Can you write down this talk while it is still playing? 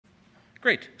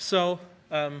Great. So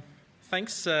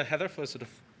thanks, Heather, for sort of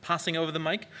passing over the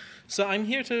mic. So I'm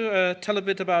here to tell a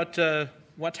bit about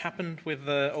what happened with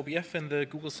OBF in the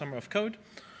Google Summer of Code.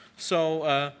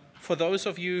 So for those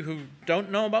of you who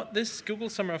don't know about this, Google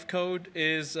Summer of Code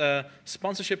is a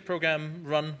sponsorship program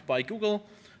run by Google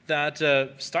that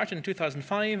started in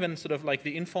 2005, and sort of like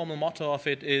the informal motto of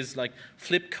it is like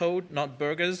flip code, not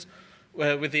burgers,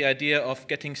 with the idea of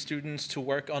getting students to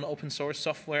work on open source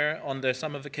software on their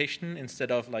summer vacation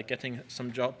instead of like getting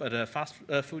some job at a fast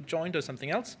food joint or something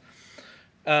else.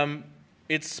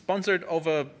 It's sponsored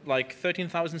over like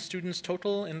 13,000 students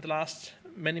total in the last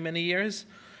many years.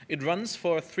 It runs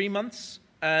for 3 months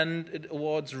and it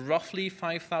awards roughly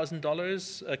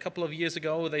 $5,000. A couple of years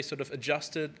ago, they sort of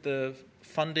adjusted the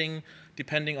funding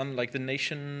depending on like the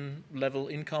nation level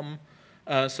income.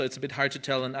 So it's a bit hard to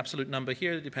tell an absolute number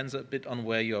here. It depends a bit on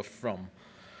where you're from.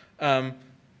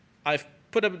 I've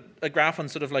put a graph on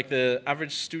sort of like the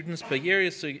average students per year.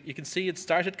 So you can see it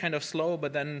started kind of slow,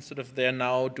 but then sort of they're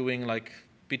now doing like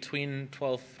between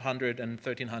 1,200 and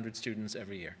 1,300 students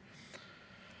every year.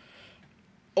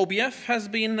 OBF has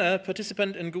been a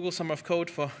participant in Google Summer of Code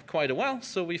for quite a while.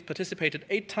 So we've participated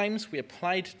 8 times. We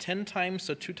applied 10 times.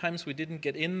 So 2 times we didn't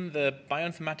get in. The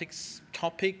bioinformatics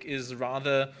topic is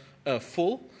rather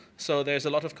full. So there's a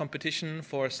lot of competition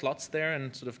for slots there,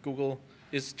 and sort of Google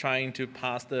is trying to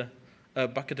pass the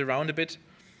bucket around a bit.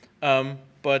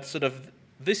 But sort of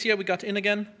this year we got in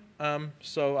again.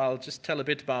 So I'll just tell a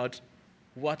bit about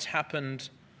what happened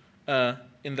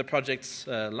in the projects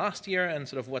last year and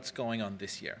sort of what's going on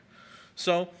this year.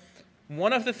 So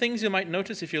one of the things you might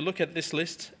notice if you look at this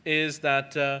list is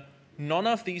that none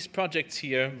of these projects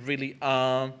here really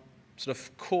are sort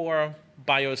of core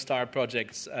BioStar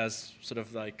projects as sort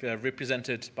of like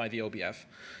represented by the OBF.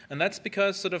 And that's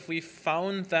because sort of we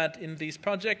found that in these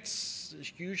projects,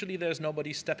 usually there's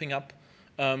nobody stepping up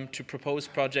to propose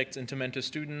projects and to mentor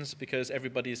students because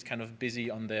everybody is kind of busy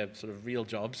on their sort of real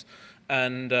jobs,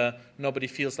 and nobody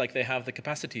feels like they have the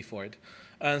capacity for it.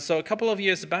 And so a couple of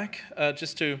years back,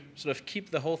 just to sort of keep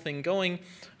the whole thing going,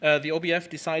 the OBF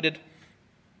decided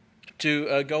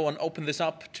to go and open this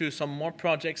up to some more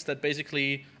projects that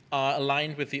basically are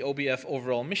aligned with the OBF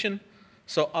overall mission.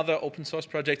 So other open source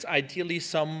projects, ideally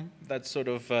some that sort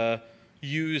of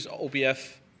use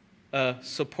OBF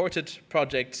supported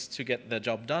projects to get their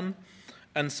job done.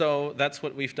 And so that's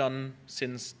what we've done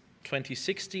since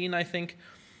 2016, I think.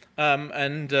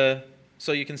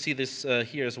 So you can see this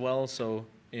here as well. So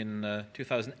in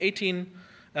 2018,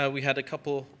 we had a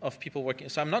couple of people working.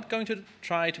 So I'm not going to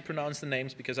try to pronounce the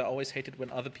names because I always hate it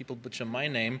when other people butcher my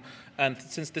name. And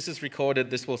since this is recorded,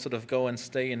 this will sort of go and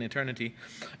stay in eternity.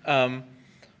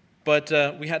 But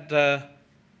we had a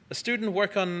student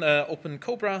work on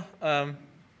OpenCobra,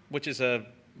 which is a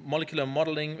molecular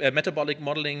modeling, metabolic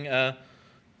modeling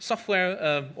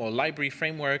software or library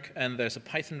framework. And there's a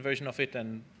Python version of it.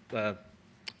 And the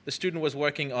student was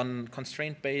working on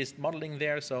constraint-based modeling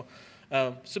there. So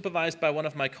supervised by one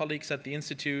of my colleagues at the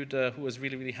Institute who was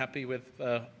really happy with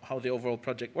how the overall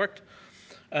project worked.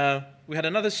 We had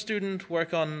another student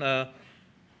work on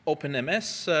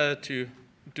OpenMS to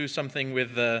do something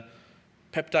with the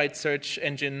peptide search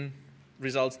engine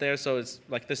results there. So it's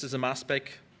like this is a mass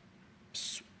spec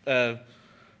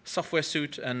software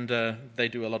suite, and they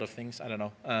do a lot of things. I don't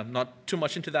know, not too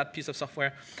much into that piece of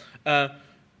software.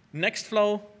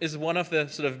 Nextflow is one of the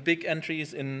sort of big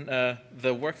entries in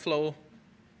the workflow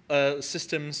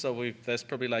systems. So there's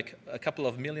probably like a couple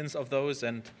of millions of those.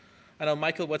 And I don't know,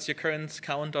 Michael, what's your current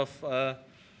count of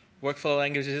workflow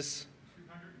languages?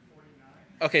 249.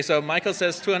 Okay, so Michael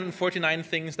says 249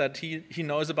 things that he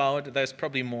knows about. There's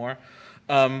probably more.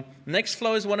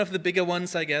 Nextflow is one of the bigger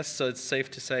ones, I guess. So it's safe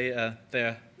to say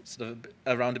they're sort of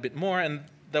around a bit more. And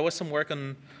there was some work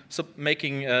on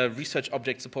making research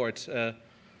object support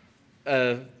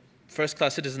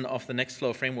first-class citizen of the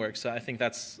Nextflow framework. So I think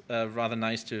that's rather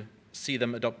nice to see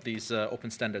them adopt these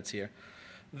open standards here.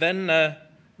 Then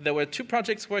there were 2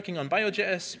 projects working on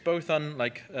Bio.js, both on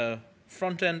like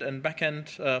front-end and back-end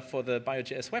for the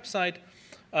Bio.js website.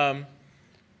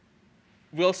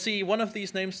 We'll see one of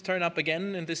these names turn up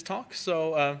again in this talk.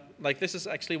 So like this is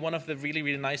actually one of the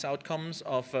really nice outcomes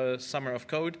of Summer of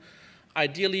Code.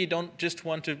 Ideally, you don't just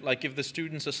want to like give the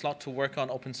students a slot to work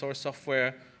on open source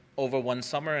software over one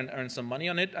summer and earn some money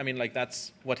on it. I mean, like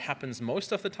that's what happens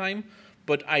most of the time.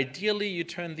 But ideally, you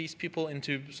turn these people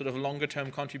into sort of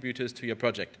longer-term contributors to your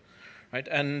project, right?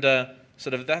 And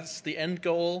sort of that's the end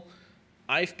goal.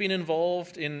 I've been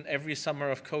involved in every Summer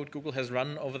of Code Google has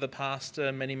run over the past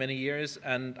many years,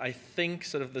 and I think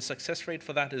sort of the success rate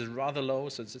for that is rather low.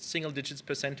 So it's single digits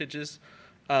percentages.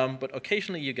 but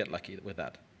occasionally you get lucky with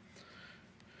that.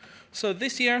 So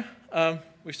this year,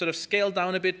 we've sort of scaled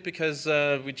down a bit because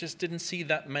we just didn't see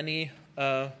that many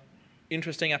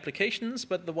interesting applications,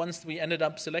 but the ones we ended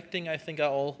up selecting, I think, are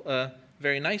all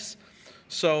very nice.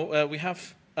 So we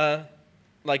have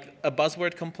like a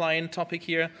buzzword-compliant topic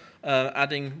here,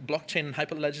 adding blockchain and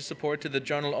hyperledger support to the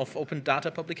Journal of Open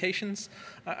Data Publications.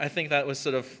 I think that was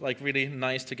sort of like really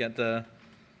nice to get the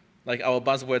our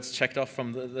buzzwords checked off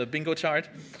from the bingo chart.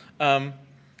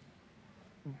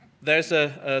 There's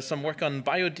some work on the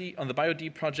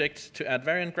BioD project to add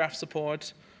variant graph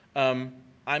support. I'm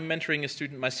mentoring a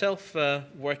student myself,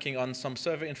 working on some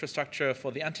server infrastructure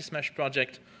for the anti-smash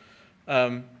project.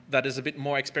 That is a bit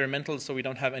more experimental, so we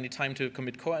don't have any time to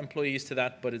commit core employees to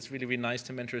that, but it's really, really nice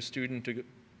to mentor a student to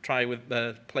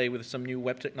play with some new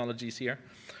web technologies here.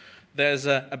 There's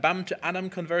a BAM to ADAM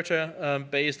converter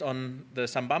based on the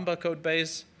Sambamba code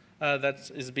base that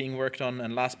is being worked on.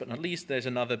 And last but not least, there's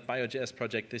another Bio.js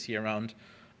project this year around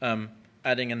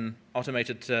adding an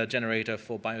automated generator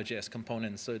for Bio.js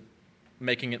components, so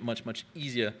making it much, much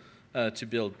easier to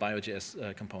build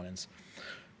Bio.js components.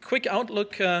 Quick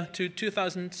outlook to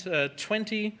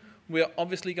 2020. We're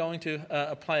obviously going to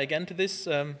apply again to this,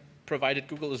 provided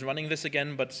Google is running this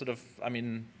again, but sort of, I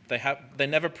mean, they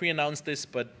never pre-announced this,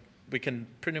 but we can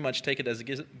pretty much take it as a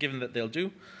given that they'll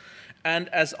do. And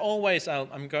as always,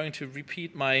 I'm going to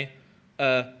repeat my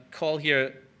call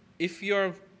here. If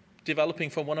you're developing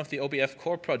for one of the OBF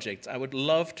core projects, I would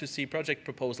love to see project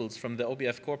proposals from the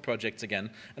OBF core projects again.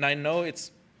 And I know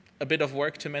it's a bit of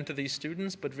work to mentor these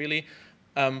students, but really,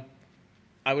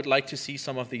 I would like to see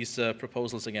some of these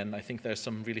proposals again. I think there's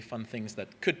some really fun things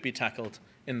that could be tackled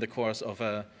in the course of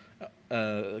a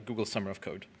Google Summer of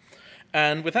Code.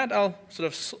 And with that, I'll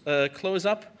sort of close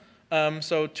up.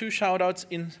 So 2 shout-outs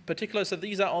in particular. So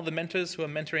these are all the mentors who are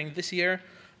mentoring this year.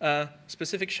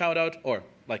 Specific shout-out, or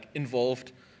like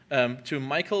involved, to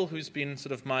Michael, who's been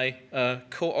sort of my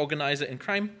co-organizer in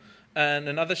crime. And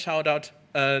another shout-out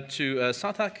to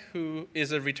Sarthak, who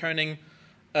is a returning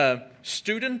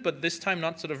student, but this time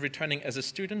not sort of returning as a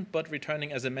student, but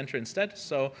returning as a mentor instead.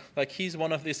 So like he's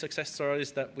one of the success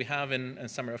stories that we have in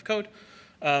Summer of Code,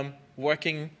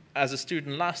 working as a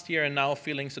student last year and now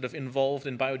feeling sort of involved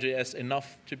in Bio.js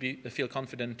enough to feel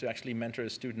confident to actually mentor a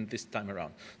student this time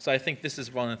around. So I think this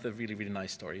is one of the really, really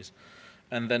nice stories.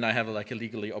 And then I have like a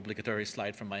legally obligatory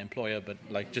slide from my employer, but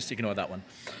like just ignore that one.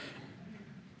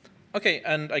 Okay,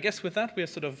 and I guess with that we're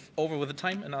sort of over with the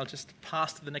time, and I'll just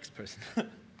pass to the next person.